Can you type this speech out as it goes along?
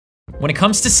When it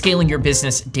comes to scaling your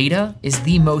business, data is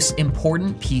the most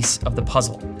important piece of the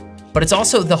puzzle. But it's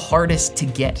also the hardest to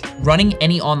get. Running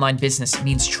any online business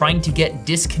means trying to get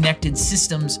disconnected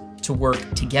systems to work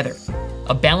together.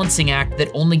 A balancing act that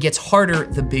only gets harder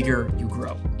the bigger you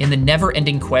grow. In the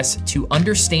never-ending quest to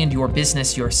understand your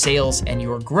business, your sales, and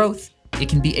your growth, it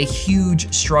can be a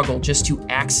huge struggle just to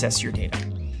access your data.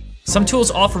 Some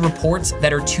tools offer reports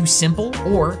that are too simple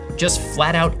or just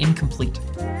flat out incomplete.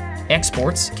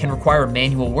 Exports can require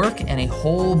manual work and a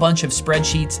whole bunch of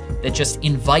spreadsheets that just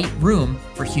invite room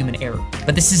for human error.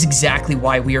 But this is exactly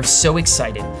why we are so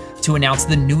excited to announce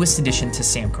the newest addition to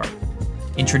SamCart.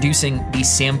 Introducing the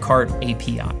SamCart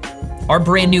API. Our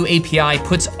brand new API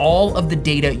puts all of the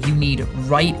data you need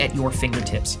right at your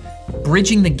fingertips,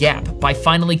 bridging the gap by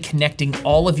finally connecting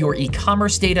all of your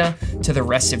e-commerce data to the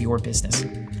rest of your business.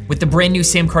 With the brand new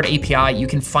SamCart API, you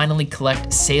can finally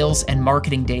collect sales and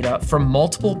marketing data from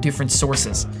multiple different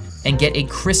sources and get a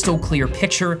crystal clear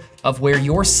picture of where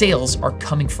your sales are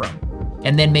coming from,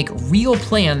 and then make real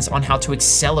plans on how to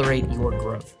accelerate your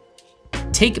growth.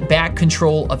 Take back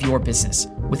control of your business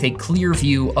with a clear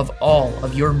view of all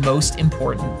of your most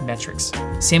important metrics.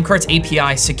 SamCart's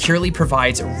API securely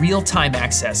provides real-time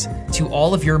access to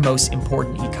all of your most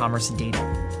important e-commerce data.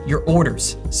 Your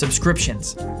orders,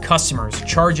 subscriptions, customers,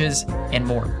 charges, and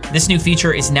more. This new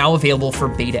feature is now available for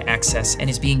beta access and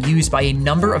is being used by a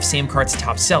number of SamCart's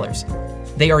top sellers.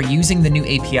 They are using the new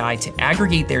API to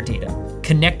aggregate their data,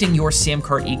 connecting your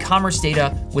SamCart e-commerce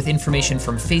data with information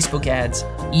from Facebook ads,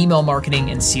 email marketing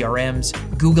and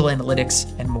CRMs, Google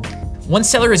Analytics, and more. One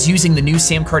seller is using the new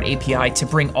SamCart API to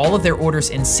bring all of their orders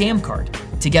in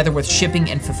SamCart together with shipping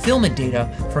and fulfillment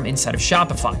data from inside of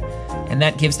Shopify. And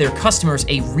that gives their customers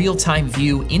a real-time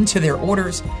view into their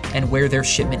orders and where their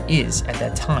shipment is at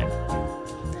that time.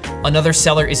 Another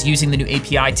seller is using the new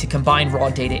API to combine raw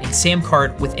data in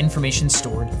SamCart with information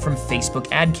stored from Facebook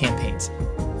ad campaigns.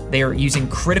 They are using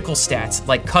critical stats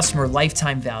like customer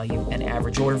lifetime value and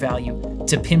average order value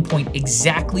to pinpoint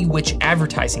exactly which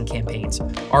advertising campaigns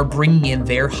are bringing in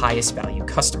their highest value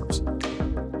customers.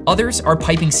 Others are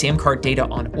piping SamCart data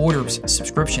on orders,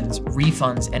 subscriptions,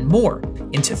 refunds, and more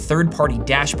into third-party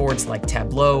dashboards like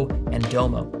Tableau and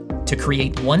Domo to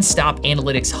create one-stop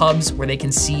analytics hubs where they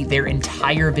can see their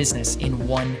entire business in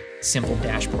one simple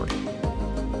dashboard.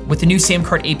 With the new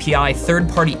SamCart API,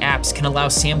 third-party apps can allow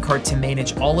SamCart to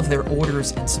manage all of their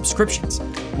orders and subscriptions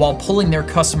while pulling their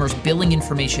customers' billing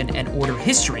information and order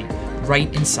history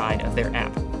right inside of their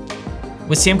app.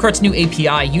 With SamCart's new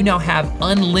API, you now have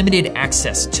unlimited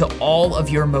access to all of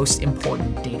your most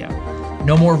important data.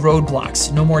 No more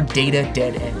roadblocks, no more data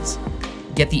dead ends.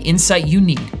 Get the insight you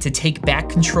need to take back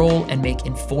control and make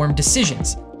informed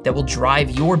decisions that will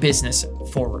drive your business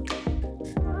forward.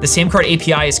 The SamCart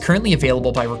API is currently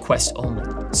available by request only.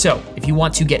 So if you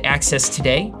want to get access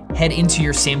today, head into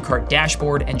your SamCart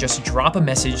dashboard and just drop a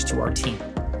message to our team.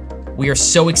 We are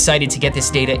so excited to get this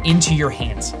data into your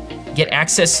hands. Get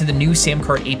access to the new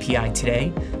SamCart API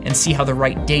today and see how the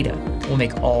right data will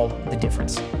make all the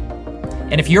difference.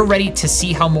 And if you're ready to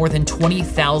see how more than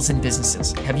 20,000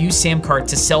 businesses have used SamCart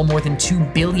to sell more than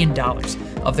 $2 billion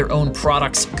of their own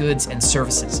products, goods, and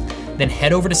services, then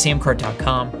head over to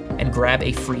SamCart.com and grab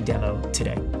a free demo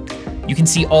today. You can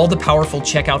see all the powerful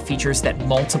checkout features that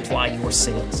multiply your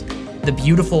sales, the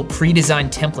beautiful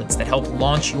pre-designed templates that help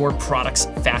launch your products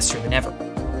faster than ever,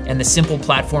 and the simple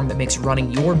platform that makes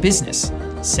running your business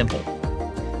simple.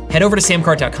 Head over to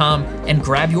SamCart.com and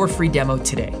grab your free demo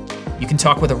today. You can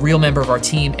talk with a real member of our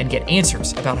team and get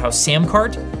answers about how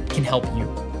SamCart can help you.